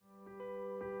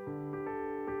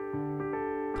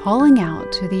Calling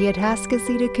out to the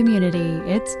Atascocita community,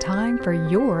 it's time for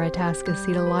your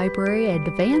Atascocita Library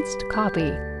Advanced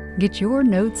Copy. Get your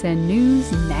notes and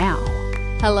news now.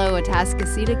 Hello,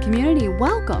 Atascocita community.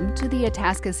 Welcome to the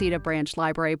Atascocita Branch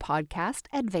Library Podcast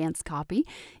Advanced Copy.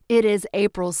 It is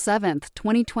April 7th,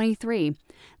 2023.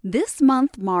 This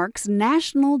month marks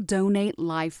National Donate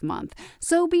Life Month,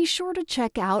 so be sure to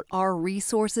check out our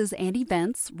resources and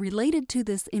events related to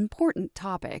this important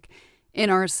topic. In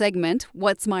our segment,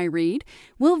 What's My Read?,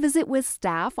 we'll visit with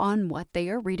staff on what they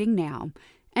are reading now.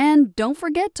 And don't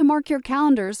forget to mark your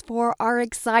calendars for our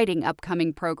exciting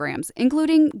upcoming programs,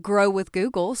 including Grow with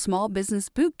Google Small Business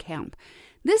Boot Camp.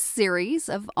 This series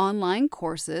of online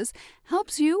courses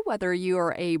helps you whether you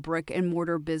are a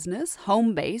brick-and-mortar business,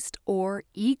 home-based, or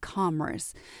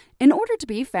e-commerce, in order to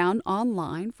be found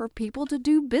online for people to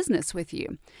do business with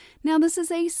you. Now, this is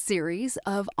a series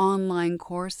of online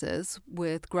courses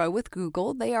with Grow with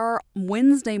Google. They are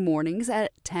Wednesday mornings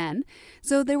at 10.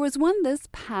 So there was one this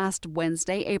past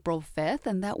Wednesday, April 5th,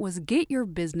 and that was Get Your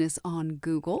Business on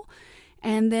Google.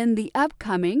 And then the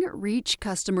upcoming Reach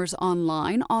Customers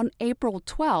Online on April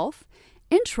 12th,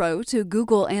 Intro to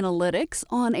Google Analytics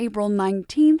on April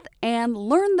 19th, and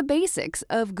Learn the Basics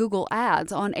of Google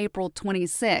Ads on April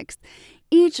 26th.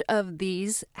 Each of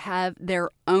these have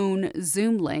their own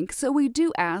Zoom link, so we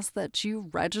do ask that you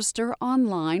register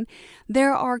online.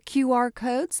 There are QR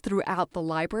codes throughout the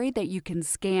library that you can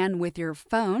scan with your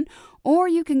phone, or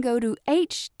you can go to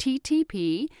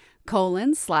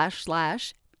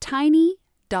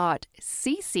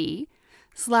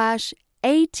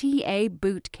http://tiny.cc/ATA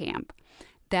Bootcamp.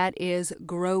 That is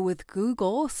Grow with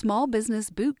Google Small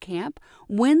Business Bootcamp,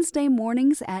 Wednesday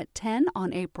mornings at 10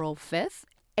 on April 5th,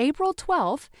 April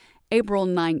 12th, April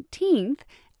 19th,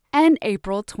 and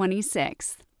April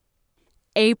 26th.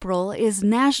 April is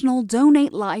National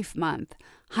Donate Life Month,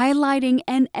 highlighting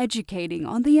and educating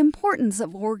on the importance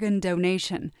of organ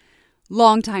donation.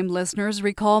 Longtime listeners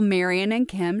recall Marion and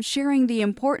Kim sharing the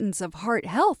importance of heart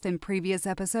health in previous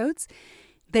episodes.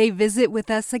 They visit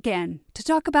with us again to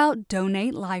talk about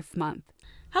Donate Life Month.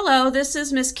 Hello, this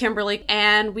is Miss Kimberly,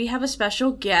 and we have a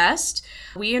special guest.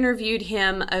 We interviewed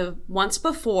him once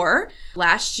before,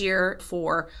 last year,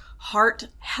 for Heart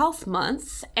Health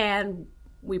Month, and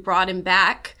we brought him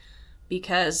back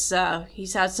because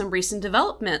he's had some recent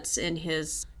developments in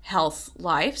his health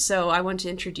life. So I want to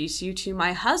introduce you to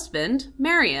my husband,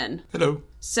 Marion. Hello.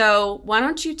 So why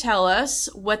don't you tell us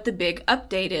what the big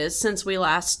update is since we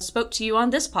last spoke to you on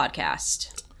this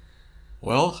podcast?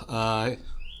 Well,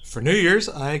 for New Year's,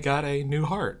 I got a new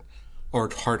heart, or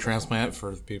heart transplant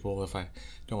for people if I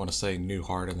don't want to say new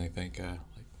heart and they think like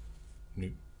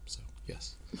new. So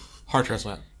yes, heart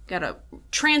transplant. Got a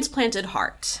transplanted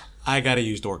heart. I got a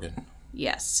used organ.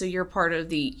 Yes, so you're part of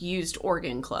the used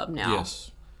organ club now. Yes.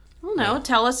 Well, no,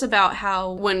 tell us about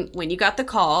how when you got the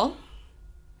call.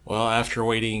 Well, after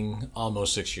waiting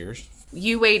almost 6 years.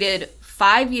 You waited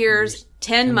 5 years,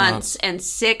 10 months, and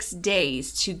 6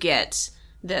 days to get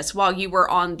this while you were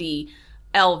on the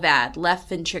LVAD, left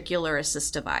ventricular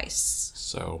assist device.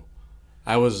 So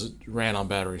I ran on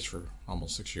batteries for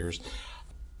almost 6 years.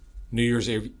 New Year's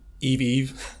Eve,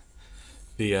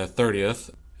 the 30th,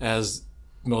 as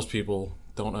most people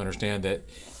don't understand that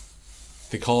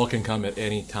the call can come at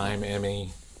any time,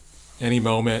 any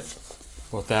moment,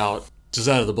 without just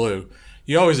out of the blue.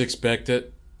 You always expect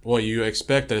it. Well, you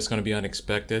expect that it's going to be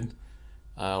unexpected.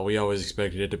 We always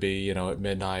expected it to be, at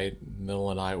midnight, middle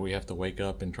of the night, we have to wake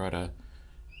up and try to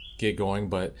get going.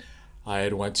 But I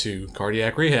had went to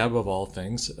cardiac rehab, of all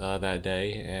things, that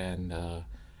day, and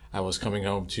I was coming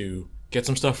home to get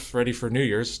some stuff ready for New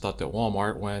Year's, stopped at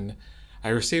Walmart, when I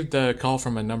received a call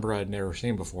from a number I'd never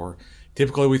seen before.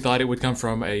 Typically, we thought it would come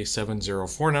from a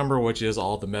 704 number, which is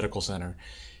all the medical center.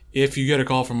 If you get a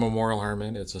call from Memorial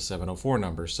Hermann, it's a 704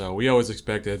 number. So we always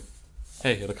expected,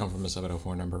 hey, it'll come from a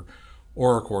 704 number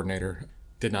or a coordinator.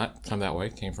 Did not come that way.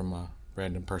 Came from a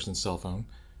random person's cell phone.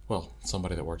 Well,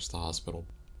 somebody that works at the hospital.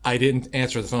 I didn't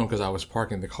answer the phone because I was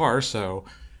parking the car, so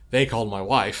they called my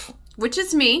wife. Which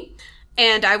is me.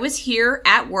 And I was here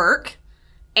at work,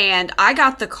 and I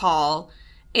got the call.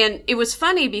 And it was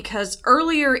funny because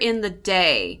earlier in the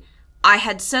day, I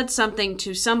had said something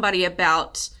to somebody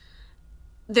about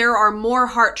there are more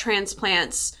heart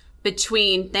transplants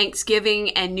between Thanksgiving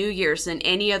and New Year's than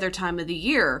any other time of the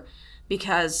year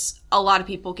because a lot of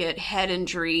people get head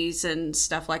injuries and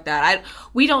stuff like that.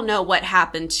 We don't know what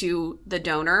happened to the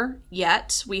donor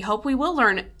yet. We hope we will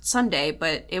learn someday,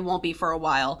 but it won't be for a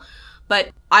while.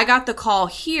 But I got the call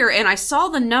here and I saw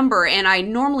the number, and I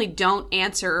normally don't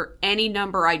answer any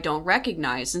number I don't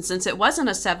recognize. And since it wasn't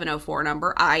a 704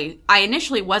 number, I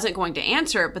initially wasn't going to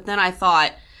answer it, but then I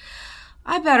thought,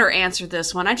 I better answer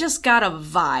this one. I just got a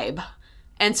vibe.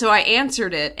 And so I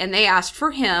answered it, and they asked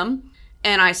for him.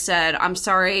 And I said, I'm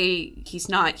sorry, he's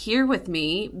not here with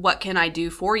me. What can I do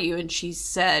for you? And she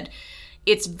said,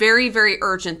 it's very, very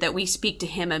urgent that we speak to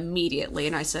him immediately.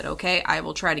 And I said, okay, I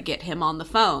will try to get him on the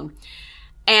phone.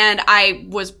 And I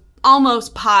was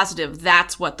almost positive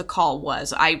that's what the call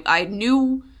was. I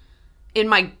knew in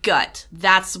my gut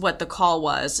that's what the call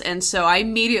was. And so I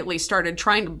immediately started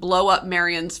trying to blow up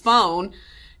Marion's phone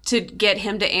to get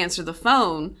him to answer the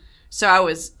phone. So I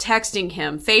was texting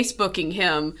him, Facebooking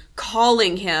him,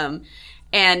 calling him.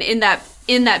 And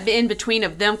in between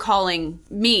of them calling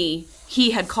me,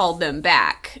 he had called them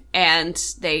back. And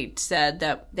they said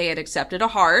that they had accepted a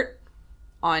heart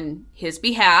on his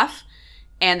behalf.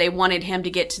 And they wanted him to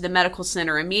get to the medical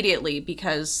center immediately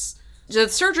because the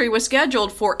surgery was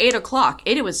scheduled for 8 o'clock.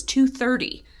 It was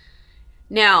 2:30.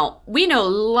 Now, we know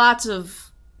lots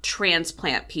of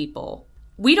transplant people.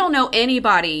 We don't know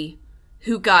anybody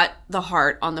who got the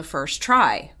heart on the first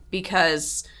try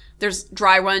because there's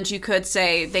dry runs, you could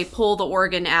say. They pull the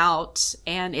organ out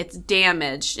and it's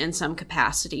damaged in some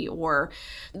capacity, or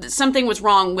something was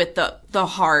wrong with the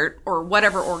heart or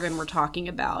whatever organ we're talking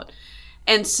about.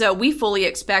 And so we fully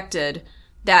expected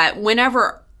that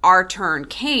whenever our turn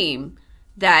came,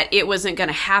 that it wasn't going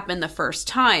to happen the first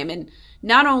time. And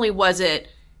not only was it,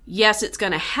 yes, it's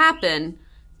going to happen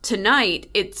tonight,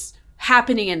 it's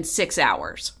happening in 6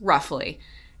 hours, roughly.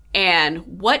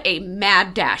 And what a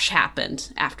mad dash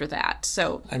happened after that.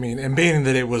 So, I mean, and being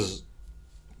that it was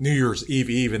New Year's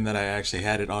Eve, and that I actually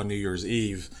had it on New Year's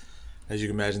Eve, as you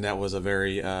can imagine, that was a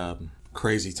very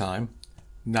crazy time.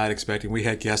 Not expecting. We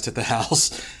had guests at the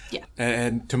house. Yeah.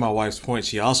 And to my wife's point,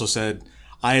 she also said,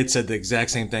 I had said the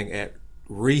exact same thing at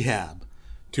rehab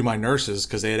to my nurses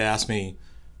because they had asked me,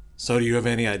 so do you have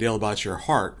any idea about your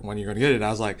heart when you're going to get it? And I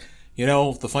was like,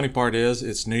 the funny part is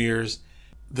it's New Year's.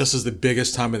 This is the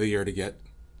biggest time of the year to get.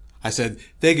 I said,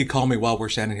 they could call me while we're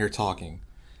standing here talking.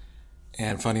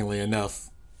 And funnily enough,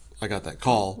 I got that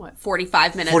call.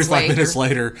 45 minutes 45 minutes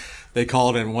later, they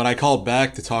called. And when I called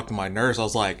back to talk to my nurse, I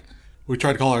was like, we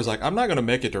tried to call her. I was like, I'm not going to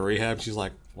make it to rehab. She's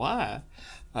like, why?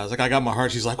 I was like, I got my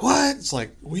heart. She's like, what? It's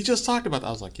like, we just talked about that.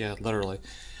 I was like, yeah, literally.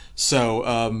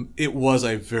 So it was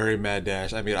a very mad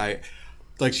dash. I mean,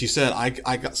 like she said,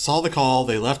 I saw the call.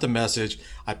 They left a message.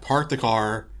 I parked the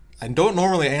car. I don't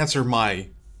normally answer my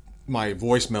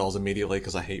voicemails immediately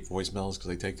because I hate voicemails because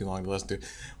they take too long to listen to.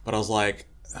 But I was like,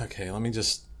 okay, let me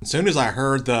just. As soon as I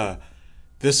heard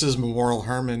this is Memorial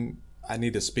Hermann, I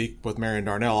need to speak with Marion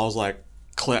Darnell, I was like,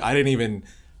 I didn't even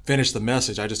finish the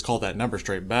message. I just called that number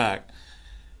straight back.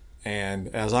 And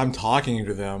as I'm talking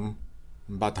to them,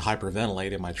 I'm about to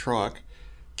hyperventilate in my truck.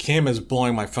 Kim is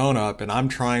blowing my phone up, and I'm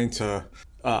trying to.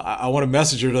 I want to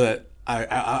message her that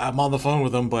I'm on the phone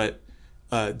with them, but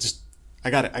just I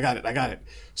got it.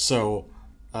 So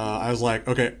I was like,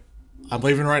 okay, I'm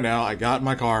leaving right now. I got in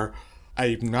my car.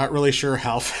 I'm not really sure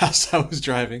how fast I was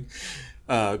driving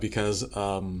because.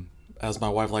 As my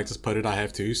wife likes to put it, I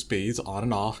have 2 speeds, on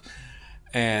and off.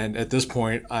 And at this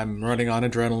point, I'm running on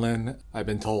adrenaline. I've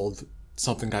been told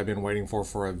something I've been waiting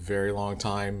for a very long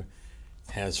time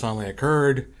has finally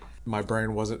occurred. My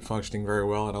brain wasn't functioning very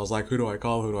well, and I was like, who do I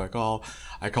call?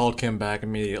 I called Kim back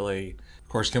immediately. Of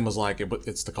course, Kim was like,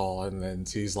 it's the call. And then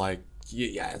she's like,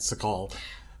 yeah, it's the call.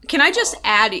 Can I just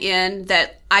add in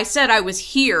that I said I was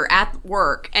here at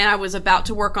work, and I was about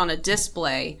to work on a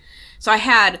display. So I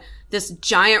had this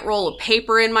giant roll of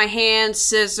paper in my hand,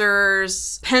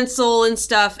 scissors, pencil and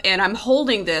stuff, and I'm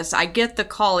holding this. I get the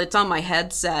call. It's on my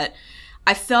headset.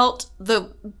 I felt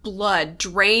the blood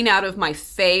drain out of my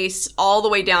face all the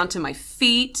way down to my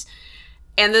feet.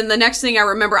 And then the next thing I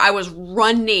remember, I was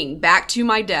running back to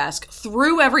my desk,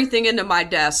 threw everything into my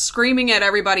desk, screaming at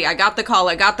everybody, I got the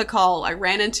call. I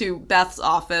ran into Beth's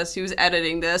office, who's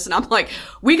editing this, and I'm like,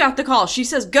 we got the call. She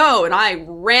says, go. And I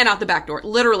ran out the back door,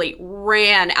 literally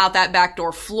ran out that back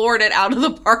door, floored it out of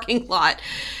the parking lot.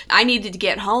 I needed to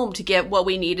get home to get what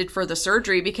we needed for the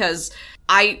surgery because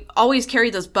I always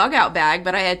carry this bug out bag,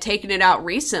 but I had taken it out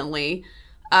recently.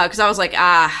 Because I was like,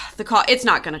 the call, it's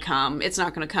not going to come. It's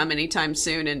not going to come anytime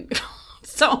soon. And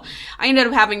so I ended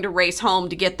up having to race home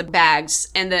to get the bags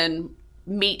and then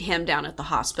meet him down at the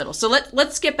hospital. So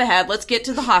let's skip ahead. Let's get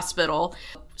to the hospital.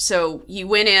 So you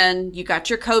went in, you got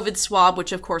your COVID swab,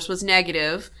 which of course was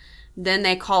negative. Then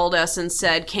they called us and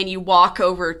said, can you walk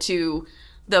over to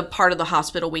the part of the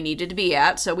hospital we needed to be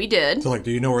at, so we did. So, like,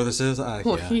 do you know where this is?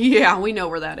 Yeah, we know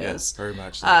where that is. Very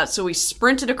much so. So we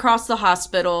sprinted across the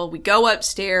hospital. We go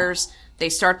upstairs. They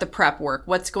start the prep work.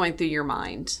 What's going through your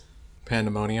mind?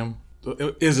 Pandemonium.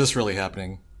 Is this really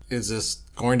happening? Is this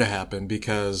going to happen?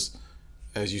 Because,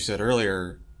 as you said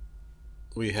earlier,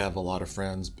 we have a lot of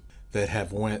friends that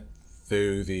have went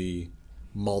through the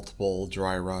multiple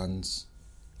dry runs,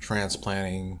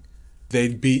 transplanting.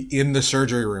 They'd be in the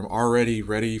surgery room already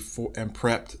ready for and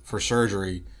prepped for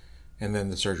surgery, and then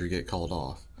the surgery get called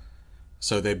off.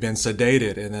 So they've been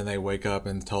sedated, and then they wake up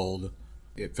and told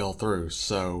it fell through.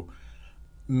 So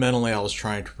mentally, I was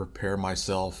trying to prepare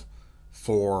myself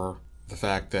for the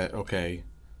fact that, okay,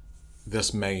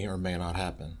 this may or may not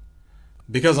happen.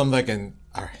 Because I'm thinking,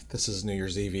 all right, this is New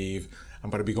Year's Eve. I'm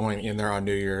going to be going in there on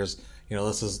New Year's. You know,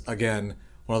 this is, again,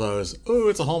 one of those, oh,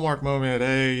 it's a Hallmark moment.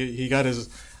 Hey, he got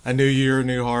a new year,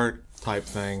 new heart type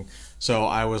thing. So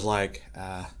I was like,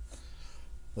 I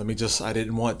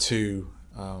didn't want to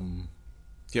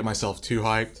get myself too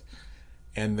hyped.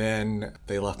 And then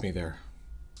they left me there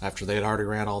after they had already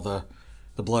ran all the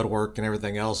blood work and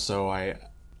everything else. So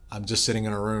I'm just sitting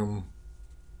in a room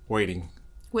waiting.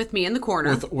 With me in the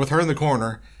corner. With her in the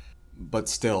corner. But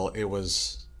still, it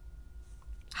was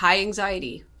high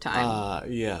anxiety time.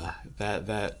 Yeah,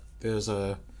 that is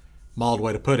a mild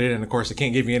way to put it. And of course, it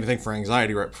can't give you anything for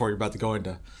anxiety right before you're about to go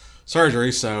into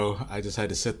surgery. So I just had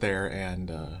to sit there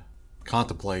and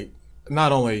contemplate.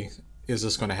 Not only is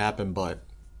this going to happen, but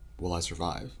will I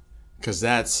survive? Because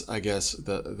that's, I guess,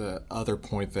 the other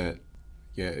point that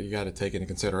you got to take into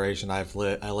consideration. I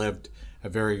lived a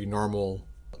very normal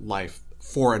life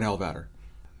for an LVADer,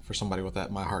 for somebody with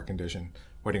my heart condition,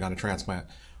 waiting on a transplant.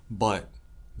 But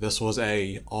this was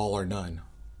a all or none.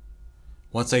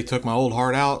 Once they took my old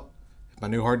heart out, if my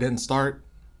new heart didn't start,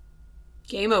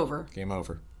 game over. Game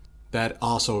over. That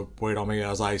also weighed on me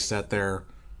as I sat there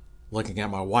looking at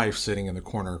my wife sitting in the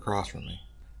corner across from me.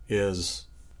 Is,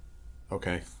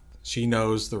 okay, she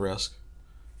knows the risk.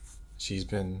 She's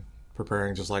been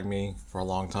preparing just like me for a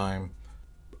long time.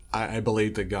 I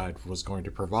believed that God was going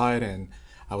to provide and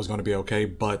I was going to be okay,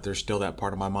 but there's still that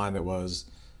part of my mind that was,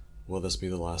 will this be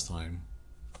the last time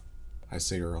I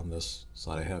see her on this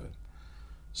side of heaven?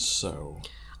 So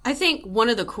I think one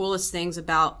of the coolest things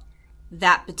about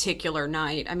that particular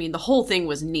night, I mean, the whole thing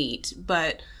was neat,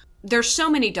 but there's so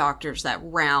many doctors that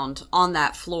round on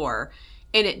that floor,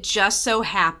 and it just so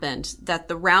happened that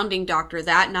the rounding doctor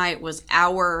that night was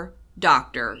our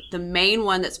doctor, the main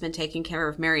one that's been taking care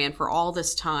of Marianne for all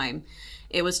this time.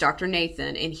 It was Dr.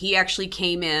 Nathan, and he actually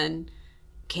came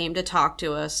to talk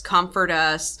to us, comfort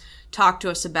us, talk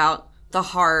to us about the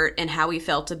heart and how he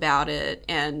felt about it,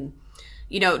 and,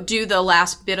 you know, do the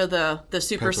last bit of the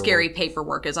super scary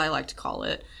paperwork, as I like to call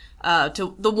it,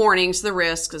 to the warnings, the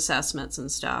risk assessments and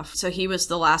stuff. So he was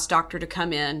the last doctor to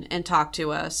come in and talk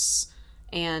to us,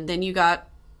 and then you got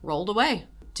rolled away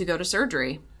to go to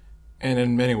surgery. And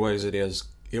in many ways it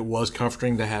was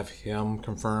comforting to have him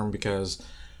confirm, because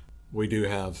we do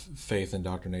have faith in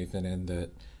Dr. Nathan and that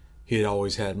he had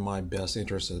always had my best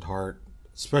interest at heart,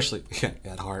 especially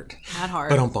at heart. At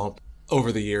heart. But on bump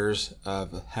over the years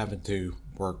of having to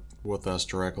work with us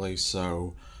directly.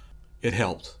 So it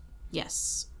helped.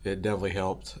 Yes. It definitely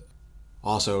helped.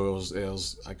 Also, it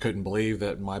was I couldn't believe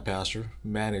that my pastor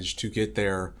managed to get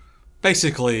there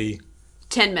basically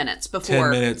 10 minutes before 10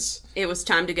 minutes. It was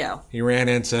time to go. He ran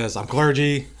in, says, I'm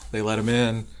clergy. They let him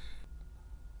in.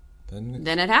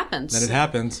 Then it happens. Then it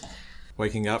happens.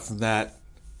 Waking up from that,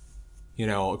 you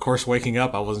know, of course, waking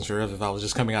up, I wasn't sure if I was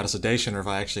just coming out of sedation or if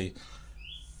I actually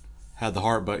had the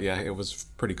heart. But yeah, it was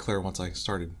pretty clear once I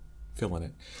started feeling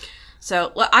it.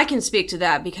 So I can speak to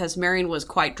that because Marion was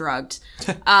quite drugged.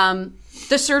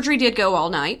 The surgery did go all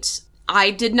night.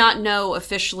 I did not know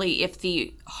officially if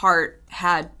the heart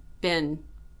had been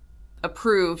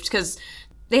approved because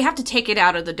they have to take it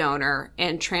out of the donor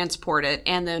and transport it,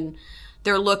 and then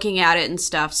they're looking at it and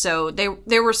stuff. So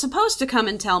they were supposed to come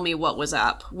and tell me what was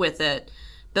up with it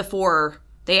before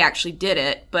they actually did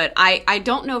it. But I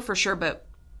don't know for sure, but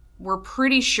we're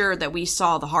pretty sure that we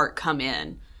saw the heart come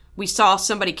in. We saw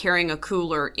somebody carrying a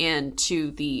cooler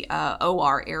into the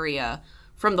OR area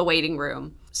from the waiting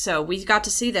room. So we got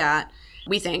to see that.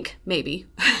 We think, maybe.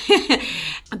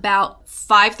 About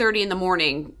 5:30 in the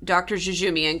morning, Dr.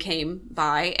 Jujumian came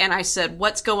by, and I said,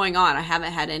 what's going on? I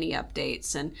haven't had any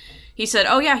updates. And he said,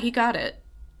 oh, yeah, he got it.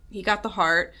 He got the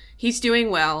heart. He's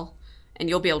doing well, and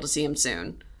you'll be able to see him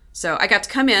soon. So I got to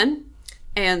come in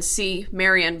and see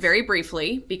Marion very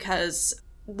briefly, because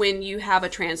when you have a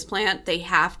transplant, they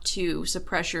have to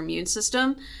suppress your immune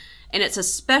system, and it's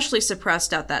especially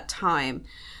suppressed at that time.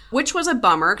 which was a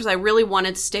bummer because I really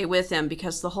wanted to stay with him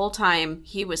because the whole time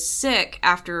he was sick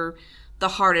after the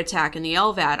heart attack and the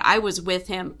LVAD, I was with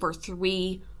him for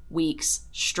 3 weeks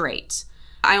straight.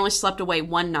 I only slept away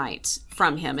one night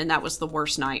from him, and that was the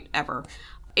worst night ever.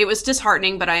 It was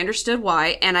disheartening, but I understood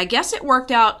why, and I guess it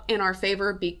worked out in our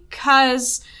favor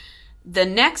because the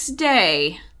next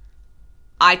day,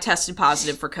 I tested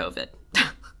positive for COVID.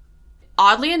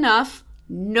 Oddly enough,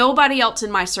 nobody else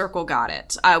in my circle got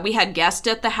it. We had guests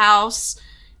at the house.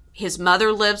 His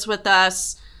mother lives with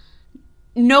us.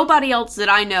 Nobody else that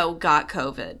I know got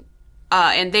COVID.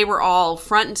 And they were all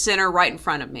front and center right in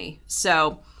front of me.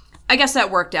 So I guess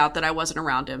that worked out that I wasn't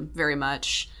around him very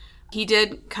much. He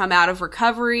did come out of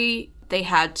recovery. They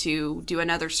had to do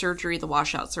another surgery, the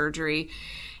washout surgery.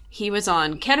 He was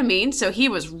on ketamine, so he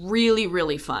was really,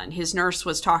 really fun. His nurse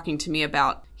was talking to me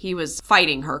about he was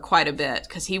fighting her quite a bit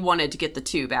because he wanted to get the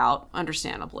tube out,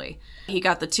 understandably. He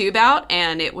got the tube out,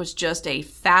 and it was just a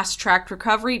fast-tracked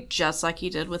recovery, just like he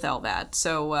did with LVAD.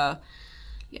 So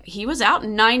he was out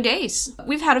in 9 days.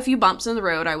 We've had a few bumps in the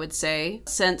road, I would say,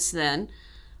 since then.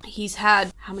 He's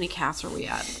had, how many caths are we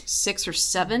at? 6 or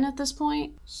 7 at this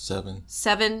point? 7.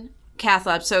 7 cath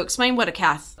labs. So explain what a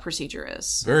cath procedure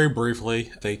is. Very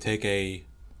briefly, they take a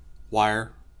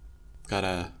wire, got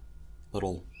a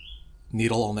little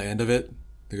needle on the end of it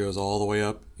that goes all the way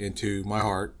up into my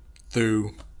heart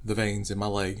through the veins in my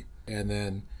leg, and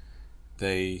then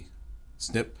they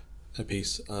snip a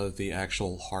piece of the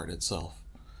actual heart itself,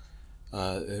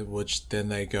 which then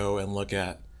they go and look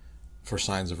at for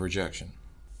signs of rejection.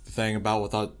 The thing about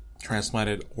with a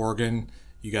transplanted organ,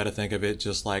 you got to think of it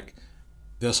just like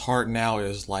this heart now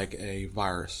is like a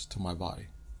virus to my body,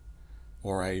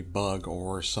 or a bug,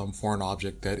 or some foreign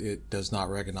object that it does not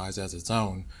recognize as its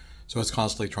own. So it's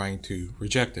constantly trying to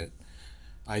reject it.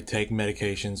 I take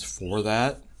medications for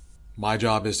that. My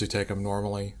job is to take them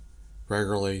normally,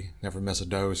 regularly, never miss a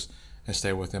dose, and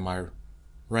stay within my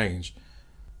range.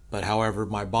 But however,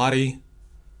 my body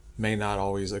may not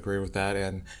always agree with that,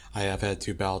 and I have had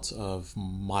 2 bouts of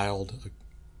mild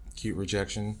acute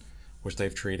rejection, which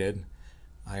they've treated.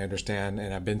 I understand,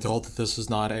 and I've been told that this is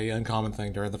not an uncommon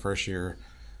thing during the first year,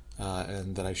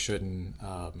 and that I shouldn't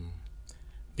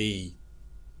be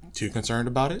too concerned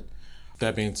about it.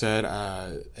 That being said,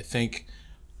 I think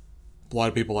a lot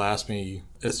of people ask me,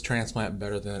 is transplant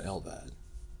better than LVAD?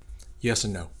 Yes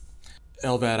and no.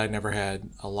 LVAD, I never had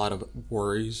a lot of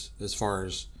worries as far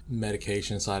as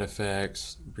medication side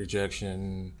effects,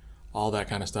 rejection, all that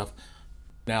kind of stuff.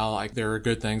 Now, there are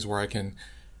good things where I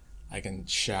can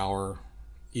shower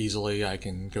easily. I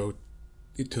can go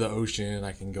to the ocean.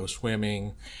 I can go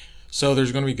swimming. So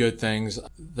there's going to be good things.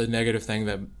 The negative thing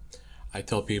that I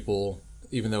tell people,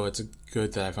 even though it's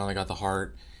good that I finally got the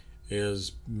heart,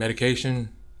 is medication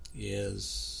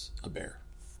is a bear.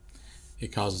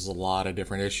 It causes a lot of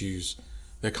different issues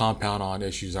that compound on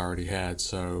issues I already had.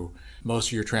 So most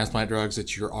of your transplant drugs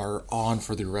that you are on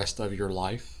for the rest of your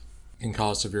life can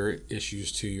cause severe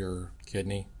issues to your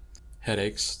kidney,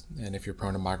 headaches, and if you're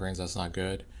prone to migraines, that's not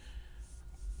good.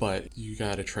 But you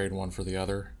got to trade one for the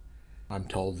other. I'm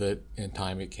told that in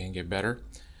time it can get better.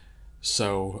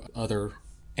 So other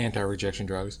anti-rejection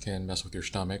drugs can mess with your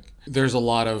stomach. There's a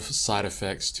lot of side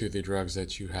effects to the drugs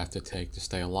that you have to take to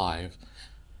stay alive.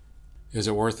 Is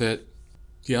it worth it?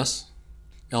 Yes.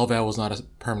 LVAD was not a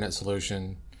permanent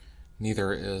solution.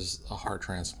 Neither is a heart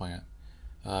transplant,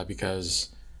 because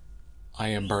I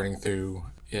am burning through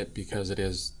it because it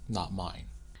is not mine.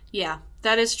 Yeah,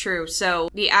 that is true. So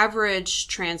the average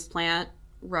transplant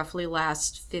roughly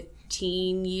lasts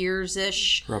 15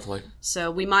 years-ish. Roughly. So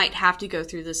we might have to go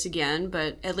through this again,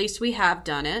 but at least we have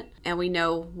done it, and we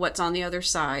know what's on the other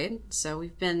side. So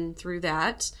we've been through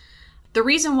that. The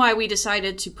reason why we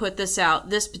decided to put this out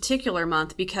this particular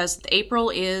month, because April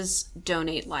is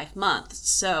Donate Life Month.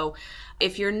 So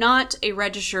if you're not a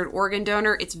registered organ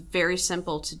donor, it's very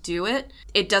simple to do it.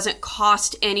 It doesn't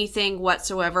cost anything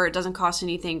whatsoever. It doesn't cost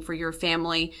anything for your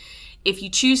family. If you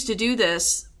choose to do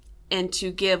this and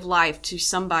to give life to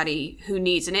somebody who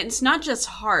needs it, and it's not just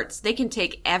hearts. They can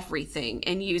take everything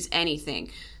and use anything.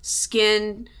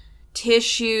 Skin,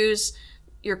 tissues,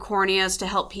 your corneas to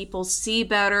help people see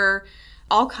better,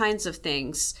 all kinds of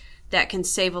things that can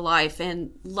save a life.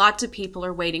 And lots of people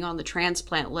are waiting on the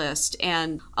transplant list,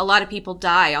 and a lot of people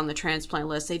die on the transplant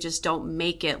list. They just don't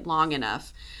make it long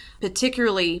enough,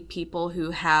 particularly people who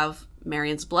have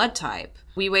Marion's blood type.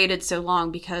 We waited so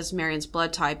long because Marion's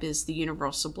blood type is the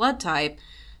universal blood type,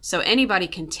 so anybody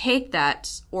can take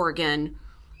that organ,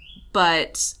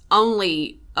 but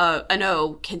only an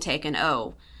O can take an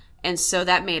O. And so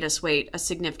that made us wait a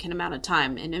significant amount of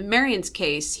time. And in Marion's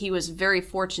case, he was very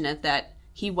fortunate that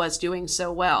he was doing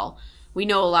so well. We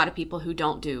know a lot of people who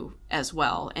don't do as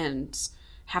well and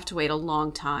have to wait a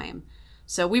long time.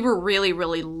 So we were really,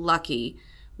 really lucky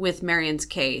with Marion's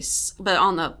case. But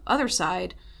on the other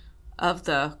side of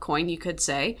the coin, you could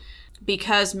say,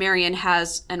 because Marion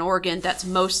has an organ that's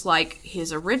most like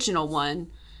his original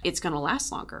one, it's going to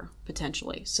last longer,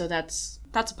 potentially. So that's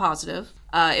a positive.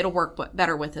 It'll work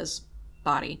better with his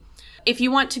body. If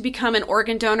you want to become an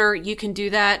organ donor, you can do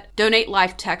that.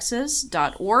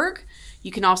 DonateLifeTexas.org.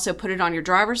 You can also put it on your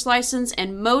driver's license.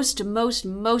 And most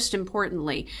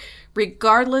importantly,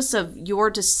 regardless of your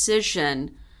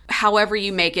decision, however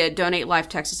you make it,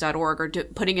 DonateLifeTexas.org or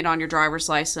putting it on your driver's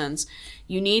license,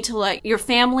 you need to let your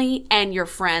family and your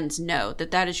friends know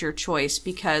that that is your choice,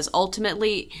 because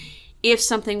ultimately, if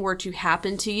something were to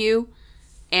happen to you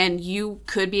and you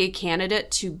could be a candidate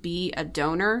to be a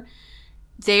donor,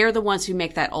 they are the ones who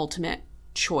make that ultimate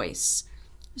choice.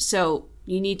 So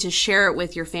you need to share it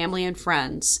with your family and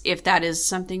friends if that is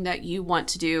something that you want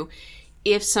to do,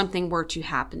 if something were to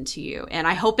happen to you. And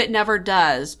I hope it never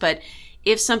does, but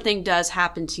if something does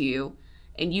happen to you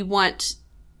and you want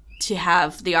to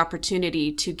have the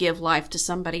opportunity to give life to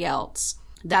somebody else,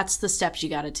 that's the steps you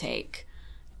got to take.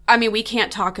 I mean, we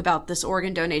can't talk about this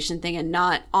organ donation thing and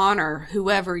not honor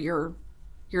whoever your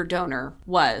donor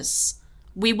was.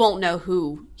 We won't know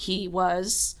who he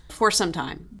was for some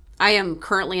time. I am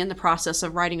currently in the process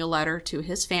of writing a letter to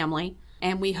his family,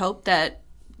 and we hope that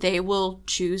they will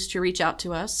choose to reach out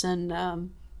to us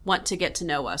and want to get to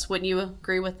know us. Wouldn't you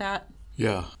agree with that?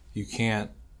 Yeah, you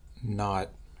can't not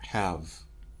have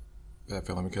that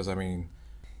feeling, because, I mean,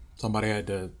 somebody had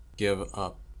to give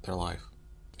up their life.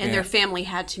 And their family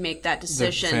had to make that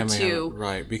decision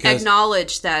to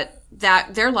acknowledge that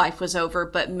their life was over,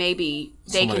 but maybe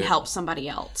they can help somebody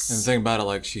else. And the thing about it,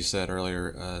 like she said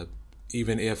earlier,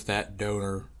 even if that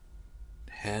donor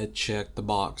had checked the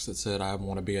box that said, I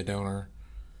want to be a donor,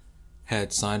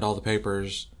 had signed all the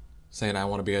papers saying, I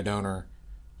want to be a donor,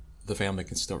 the family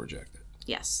can still reject it.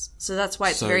 Yes. So that's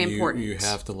why it's very important. You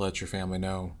have to let your family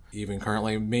know. Even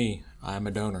currently, me, I'm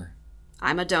a donor.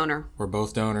 I'm a donor. We're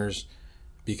both donors.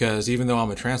 Because even though I'm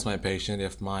a transplant patient,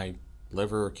 if my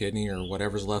liver or kidney or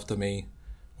whatever's left of me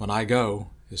when I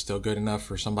go is still good enough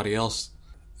for somebody else,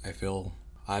 I feel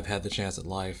I've had the chance at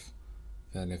life.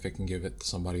 And if it can give it to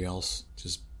somebody else,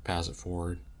 just pass it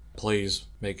forward. Please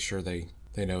make sure they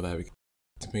know that.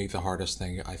 To me, the hardest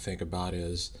thing I think about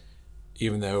is,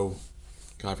 even though,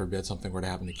 God forbid, something were to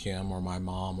happen to Kim or my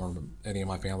mom or any of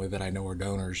my family that I know are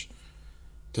donors,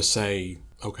 to say,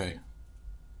 okay,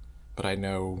 but I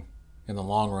know in the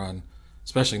long run,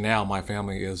 especially now, my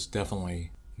family is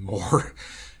definitely more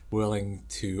willing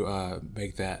to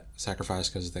make that sacrifice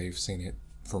because they've seen it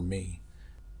for me.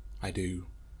 I do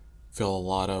feel a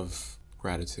lot of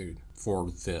gratitude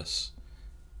for this.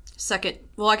 Second,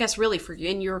 well, I guess really for you,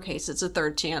 in your case, it's a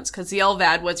third chance, because the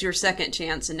LVAD was your second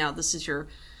chance, and now this is your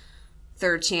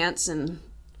third chance. And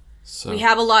so, we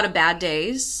have a lot of bad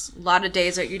days, a lot of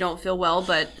days that you don't feel well,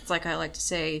 but it's like I like to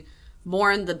say,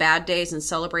 mourn the bad days and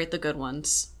celebrate the good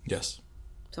ones. Yes.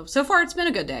 So far it's been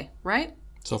a good day, right?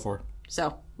 So far.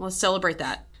 So let's celebrate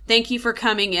that. Thank you for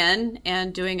coming in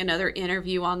and doing another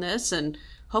interview on this, and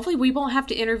hopefully we won't have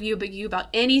to interview you about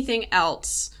anything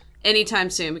else anytime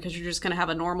soon, because you're just going to have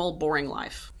a normal, boring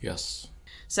life. Yes.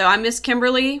 So I'm Miss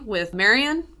Kimberly with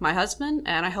Marion, my husband,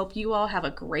 and I hope you all have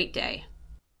a great day.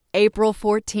 April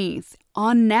 14th,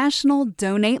 on National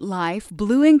Donate Life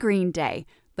Blue and Green Day,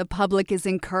 the public is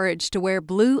encouraged to wear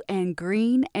blue and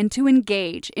green and to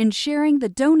engage in sharing the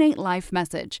Donate Life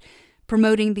message,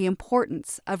 promoting the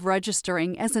importance of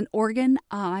registering as an organ,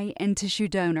 eye, and tissue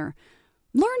donor.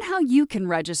 Learn how you can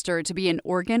register to be an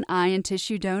organ, eye, and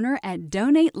tissue donor at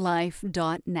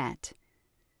donatelife.net.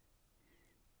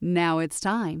 Now it's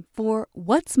time for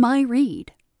What's My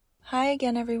Read? Hi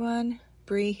again, everyone.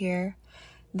 Bree here.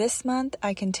 This month,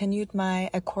 I continued my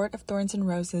A Court of Thorns and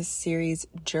Roses series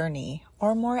journey,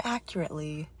 or more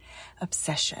accurately,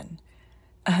 obsession.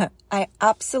 I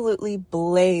absolutely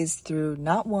blazed through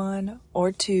not one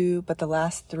or two, but the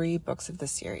last 3 books of the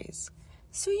series.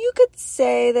 So you could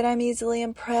say that I'm easily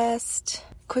impressed,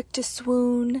 quick to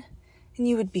swoon, and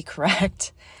you would be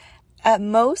correct. At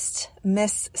most,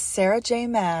 Miss Sarah J.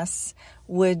 Maas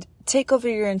would take over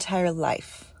your entire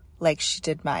life, like she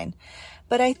did mine.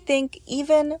 But I think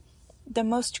even the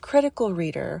most critical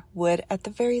reader would, at the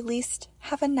very least,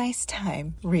 have a nice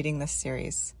time reading this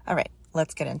series. All right,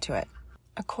 let's get into it.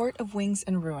 A Court of Wings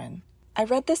and Ruin. I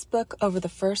read this book over the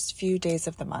first few days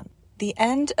of the month. The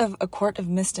end of A Court of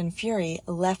Mist and Fury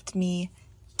left me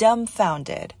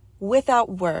dumbfounded,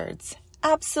 without words.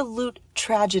 Absolute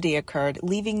tragedy occurred,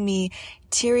 leaving me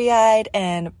teary-eyed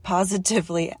and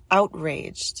positively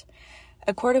outraged.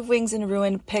 A Court of Wings and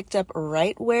Ruin picked up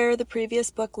right where the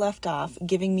previous book left off,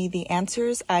 giving me the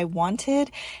answers I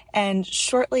wanted, and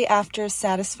shortly after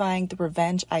satisfying the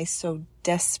revenge I so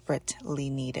desperately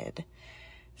needed.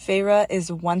 Feyre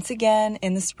is once again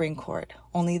in the Spring Court,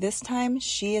 only this time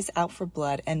she is out for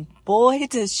blood, and boy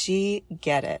does she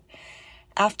get it.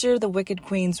 After the Wicked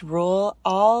Queen's rule,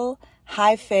 all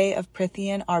High Fae of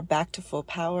Prythian are back to full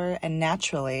power, and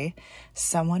naturally,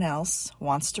 someone else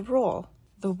wants to rule.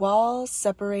 The wall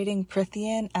separating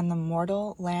Prythian and the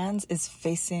mortal lands is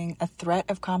facing a threat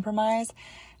of compromise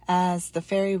as the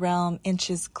fairy realm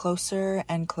inches closer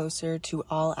and closer to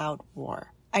all-out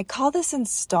war. I call this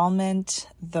installment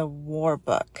the War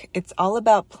Book. It's all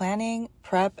about planning,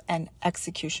 prep, and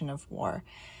execution of war.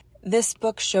 This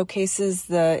book showcases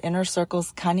the inner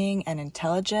circle's cunning and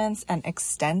intelligence and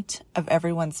extent of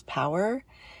everyone's power.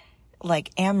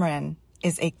 Like Amren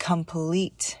is a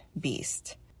complete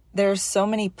beast. There are so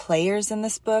many players in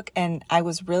this book, and I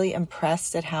was really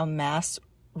impressed at how Maas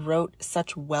wrote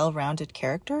such well-rounded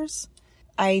characters.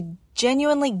 I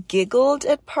genuinely giggled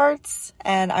at parts,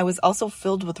 and I was also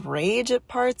filled with rage at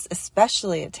parts,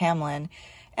 especially at Tamlin,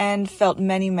 and felt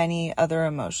many, many other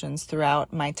emotions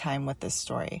throughout my time with this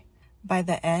story. By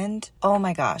the end, oh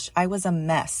my gosh, I was a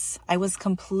mess. I was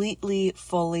completely,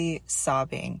 fully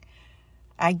sobbing.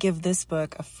 I give this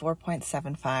book a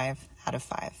 4.75 out of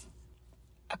 5.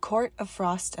 A Court of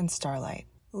Frost and Starlight.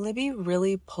 Libby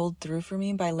really pulled through for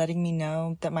me by letting me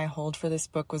know that my hold for this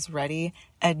book was ready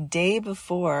a day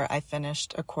before I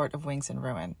finished A Court of Wings and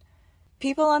Ruin.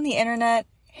 People on the internet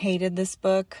hated this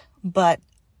book, but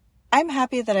I'm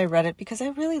happy that I read it because I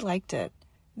really liked it.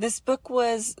 This book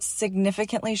was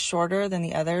significantly shorter than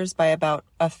the others by about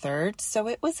a third, so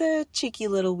it was a cheeky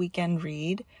little weekend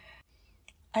read.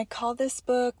 I call this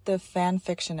book the fan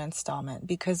fiction installment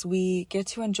because we get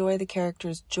to enjoy the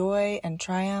characters' joy and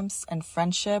triumphs and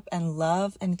friendship and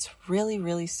love, and it's really,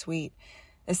 really sweet,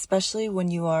 especially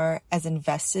when you are as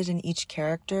invested in each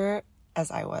character as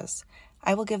I was.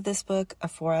 I will give this book a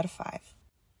 4 out of 5.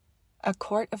 A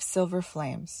Court of Silver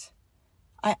Flames.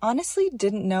 I honestly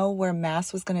didn't know where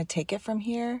Maas was going to take it from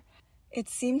here. It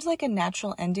seemed like a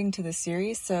natural ending to the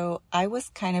series, so I was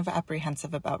kind of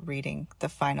apprehensive about reading the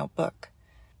final book.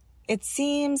 It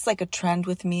seems like a trend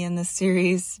with me in this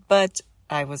series, but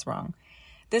I was wrong.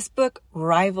 This book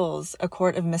rivals A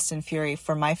Court of Mist and Fury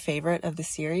for my favorite of the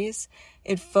series.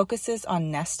 It focuses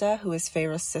on Nesta, who is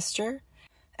Feyre's sister,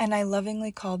 and I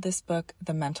lovingly called this book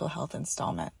the mental health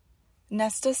installment.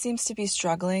 Nesta seems to be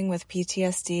struggling with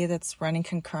PTSD that's running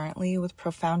concurrently with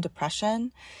profound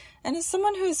depression, and as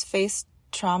someone who has faced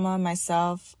trauma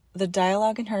myself, the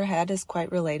dialogue in her head is quite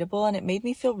relatable, and it made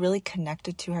me feel really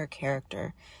connected to her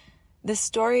character. This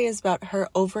story is about her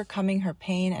overcoming her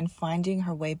pain and finding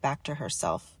her way back to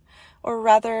herself, or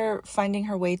rather, finding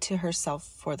her way to herself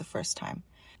for the first time.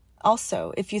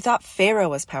 Also, if you thought Feyre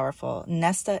was powerful,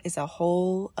 Nesta is a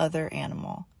whole other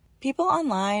animal. People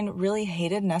online really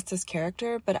hated Nesta's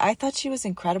character, but I thought she was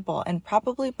incredible and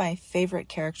probably my favorite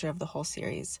character of the whole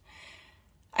series.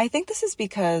 I think this is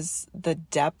because the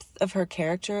depth of her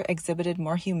character exhibited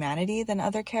more humanity than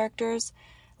other characters.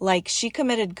 Like, she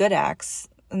committed good acts,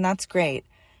 and that's great,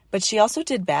 but she also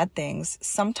did bad things,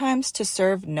 sometimes to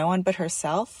serve no one but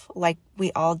herself, like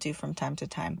we all do from time to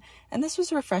time, and this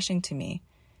was refreshing to me.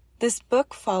 This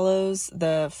book follows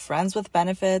the friends with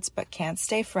benefits but can't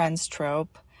stay friends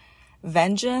trope.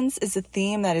 Vengeance is a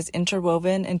theme that is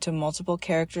interwoven into multiple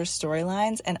character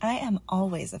storylines, and I am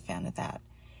always a fan of that.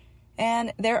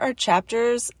 And there are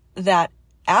chapters that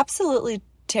absolutely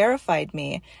terrified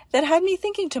me, that had me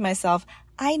thinking to myself,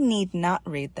 I need not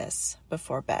read this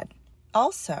before bed.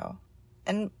 Also,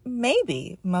 and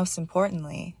maybe most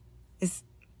importantly, is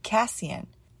Cassian.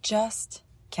 Just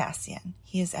Cassian.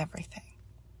 He is everything.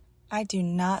 I do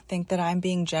not think that I'm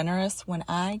being generous when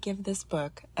I give this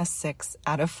book a 6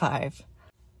 out of 5.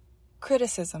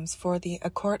 Criticisms for the A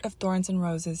Court of Thorns and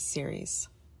Roses series.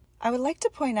 I would like to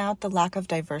point out the lack of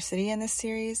diversity in this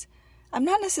series. I'm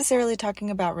not necessarily talking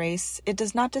about race. It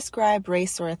does not describe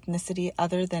race or ethnicity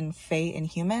other than Fae and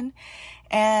human,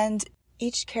 and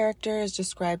each character is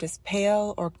described as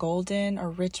pale or golden or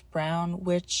rich brown,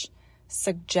 which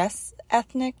suggests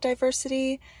ethnic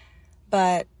diversity,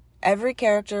 but every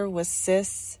character was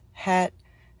cis, het,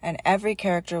 and every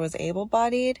character was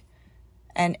able-bodied,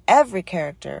 and every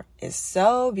character is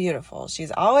so beautiful.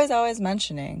 She's always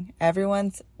mentioning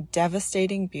everyone's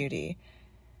devastating beauty.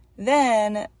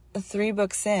 Then, 3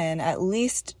 books in, at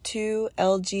least 2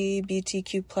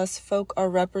 LGBTQ plus folk are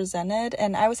represented,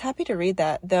 and I was happy to read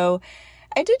that, though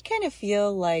I did kind of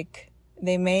feel like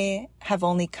They may have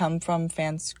only come from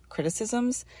fans'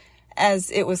 criticisms, as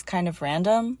it was kind of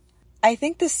random. I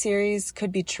think this series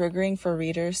could be triggering for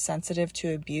readers sensitive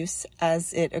to abuse,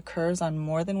 as it occurs on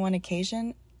more than one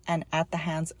occasion and at the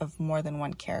hands of more than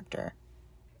one character.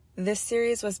 This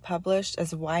series was published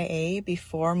as YA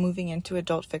before moving into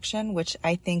adult fiction, which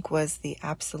I think was the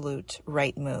absolute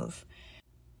right move.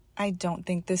 I don't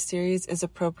think this series is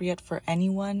appropriate for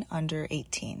anyone under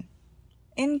 18.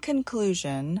 In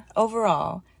conclusion,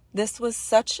 overall, this was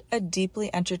such a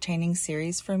deeply entertaining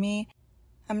series for me.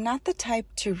 I'm not the type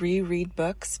to reread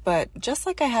books, but just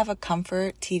like I have a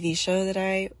comfort TV show that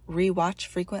I rewatch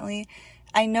frequently,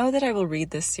 I know that I will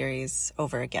read this series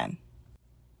over again.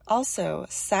 Also,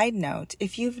 side note,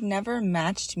 if you've never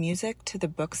matched music to the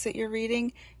books that you're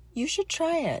reading, you should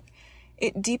try it.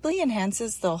 It deeply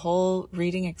enhances the whole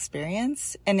reading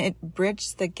experience, and it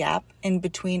bridged the gap in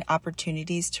between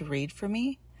opportunities to read for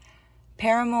me.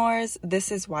 Paramore's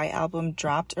This Is Why album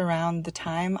dropped around the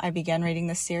time I began reading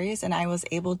this series, and I was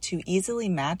able to easily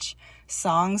match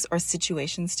songs or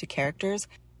situations to characters.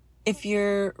 If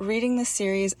you're reading this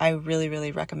series, I really,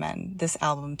 really recommend this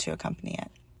album to accompany it.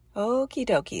 Okie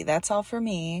dokie, that's all for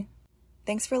me.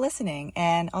 Thanks for listening,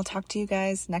 and I'll talk to you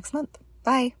guys next month.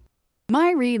 Bye.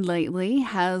 My read lately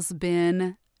has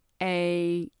been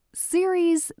a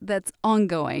series that's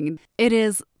ongoing. It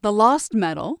is The Lost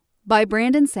Metal by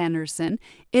Brandon Sanderson.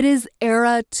 It is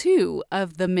Era 2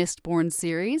 of the Mistborn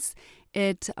series.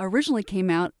 It originally came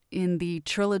out in the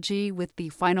trilogy with the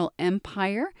Final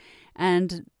Empire,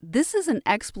 and this is an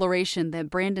exploration that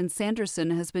Brandon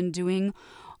Sanderson has been doing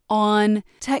on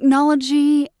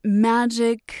technology,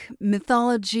 magic,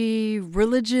 mythology,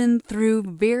 religion through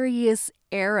various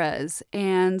eras.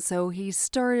 And so he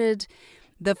started,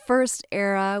 the first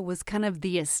era was kind of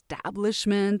the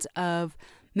establishment of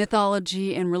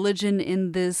mythology and religion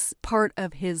in this part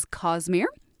of his Cosmere.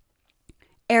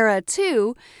 Era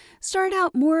 2 started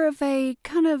out more of a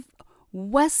kind of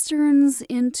westerns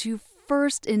into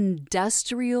first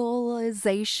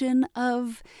industrialization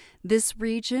of this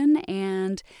region,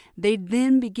 and they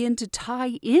then begin to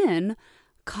tie in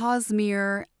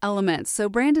Cosmere elements. So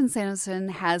Brandon Sanderson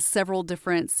has several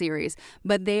different series,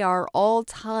 but they are all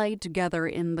tied together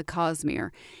in the Cosmere.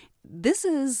 This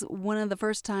is one of the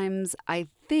first times I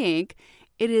think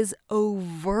it is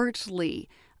overtly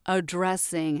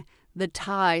addressing the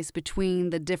ties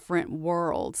between the different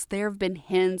worlds. There have been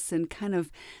hints and kind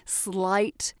of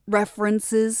slight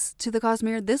references to the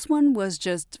Cosmere. This one was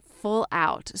just full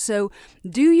out. So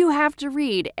do you have to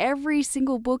read every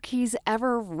single book he's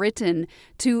ever written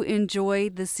to enjoy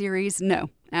the series? No,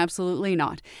 absolutely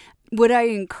not. Would I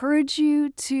encourage you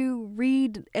to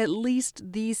read at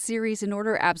least these series in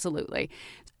order? Absolutely.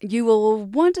 You will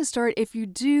want to start, if you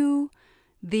do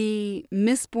the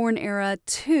Mistborn Era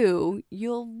 2,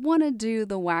 you'll want to do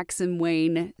the Wax and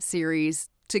Wane series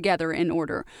together in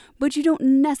order. But you don't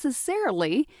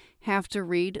necessarily have to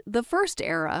read the first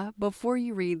era before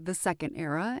you read the second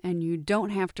era, and you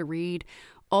don't have to read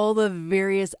all the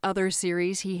various other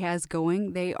series he has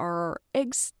going. They are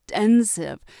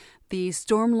extensive. The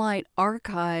Stormlight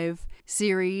Archive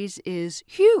series is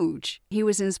huge. He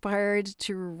was inspired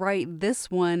to write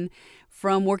this one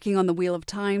from working on the Wheel of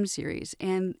Time series,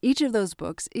 and each of those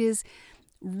books is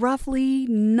roughly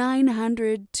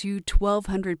 900 to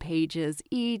 1,200 pages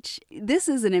each. This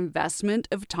is an investment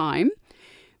of time,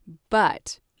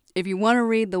 but if you want to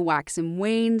read the Wax and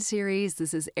Wane series,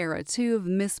 this is Era 2 of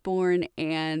Mistborn,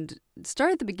 and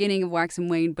start at the beginning of Wax and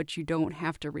Wane, but you don't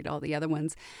have to read all the other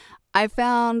ones. I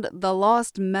found The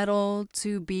Lost Metal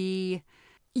to be,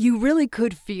 you really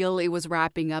could feel it was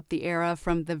wrapping up the era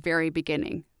from the very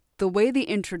beginning. The way the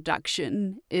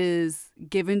introduction is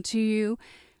given to you,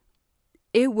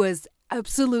 it was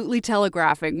absolutely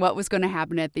telegraphing what was going to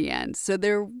happen at the end. So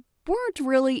there weren't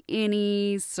really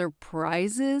any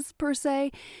surprises per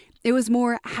se. It was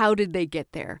more, how did they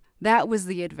get there? That was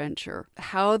the adventure.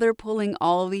 How they're pulling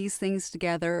all these things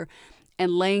together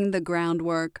and laying the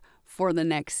groundwork for the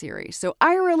next series. So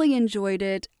I really enjoyed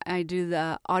it. I do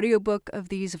the audiobook of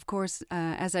these, of course,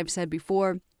 as I've said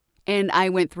before, and I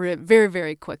went through it very,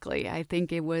 very quickly. I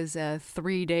think it was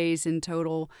 3 days in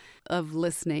total of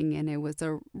listening, and it was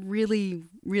a really,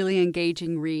 really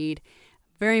engaging read.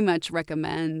 Very much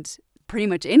recommend pretty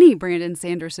much any Brandon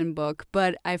Sanderson book,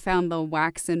 but I found the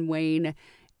Wax and Wane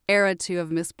Era 2 of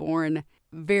Mistborn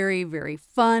very, very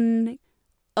fun.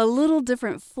 A little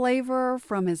different flavor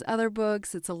from his other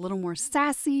books. It's a little more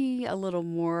sassy, a little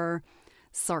more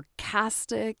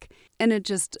sarcastic, and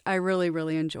I really,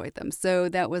 really enjoyed them. So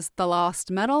that was The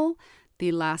Lost Metal,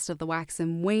 the last of the Wax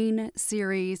and Wane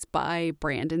series by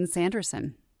Brandon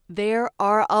Sanderson. There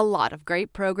are a lot of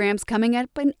great programs coming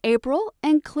up in April,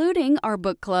 including our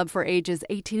book club for ages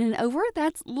 18 and over,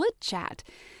 that's Lit Chat.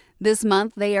 This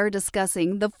month, they are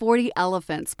discussing The 40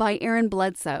 Elephants by Aaron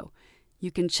Bledsoe.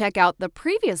 You can check out the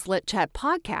previous Lit Chat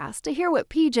podcast to hear what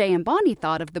PJ and Bonnie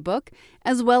thought of the book,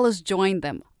 as well as join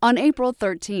them on April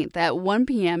 13th at 1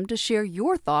 p.m. to share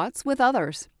your thoughts with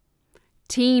others.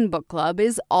 Teen Book Club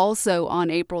is also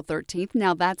on April 13th.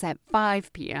 Now that's at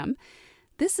 5 p.m.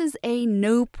 This is a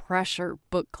no-pressure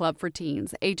book club for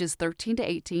teens ages 13 to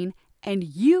 18, and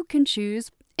you can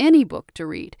choose any book to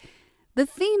read. The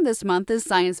theme this month is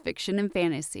science fiction and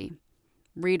fantasy.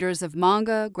 Readers of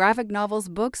manga, graphic novels,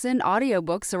 books, and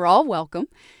audiobooks are all welcome.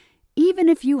 Even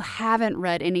if you haven't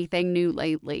read anything new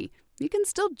lately, you can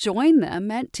still join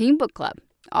them at Teen Book Club,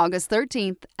 August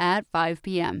 13th at 5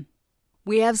 p.m.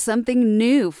 We have something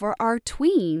new for our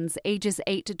tweens ages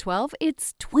 8 to 12.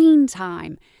 It's Tween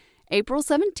Time. April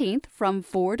 17th from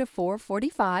 4 to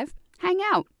 4:45. Hang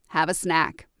out, have a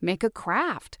snack, make a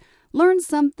craft, learn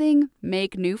something,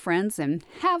 make new friends, and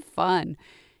have fun.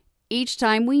 Each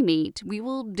time we meet, we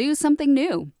will do something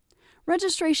new.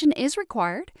 Registration is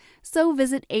required, so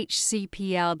visit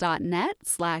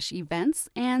hcpl.net/events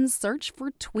and search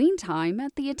for Tween Time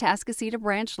at the Atascocita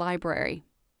Branch Library.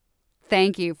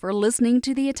 Thank you for listening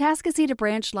to the Atascocita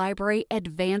Branch Library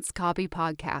Advanced Copy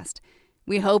Podcast.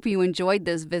 We hope you enjoyed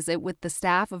this visit with the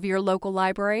staff of your local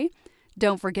library.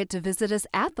 Don't forget to visit us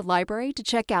at the library to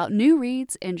check out new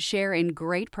reads and share in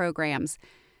great programs.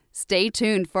 Stay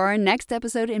tuned for our next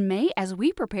episode in May as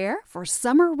we prepare for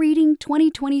Summer Reading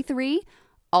 2023,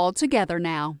 all together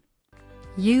now.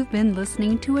 You've been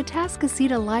listening to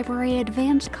Atascocita Library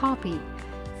Advanced Copy.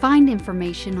 Find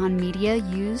information on media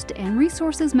used and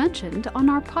resources mentioned on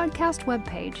our podcast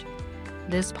webpage.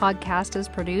 This podcast is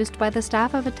produced by the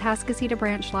staff of Atascocita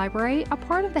Branch Library, a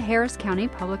part of the Harris County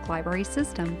Public Library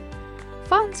System.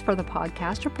 Funds for the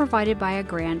podcast are provided by a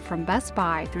grant from Best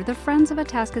Buy through the Friends of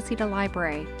Atascocita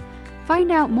Library. Find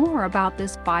out more about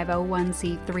this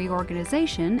 501c3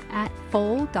 organization at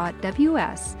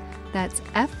foal.ws. That's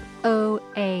FOAL.WS.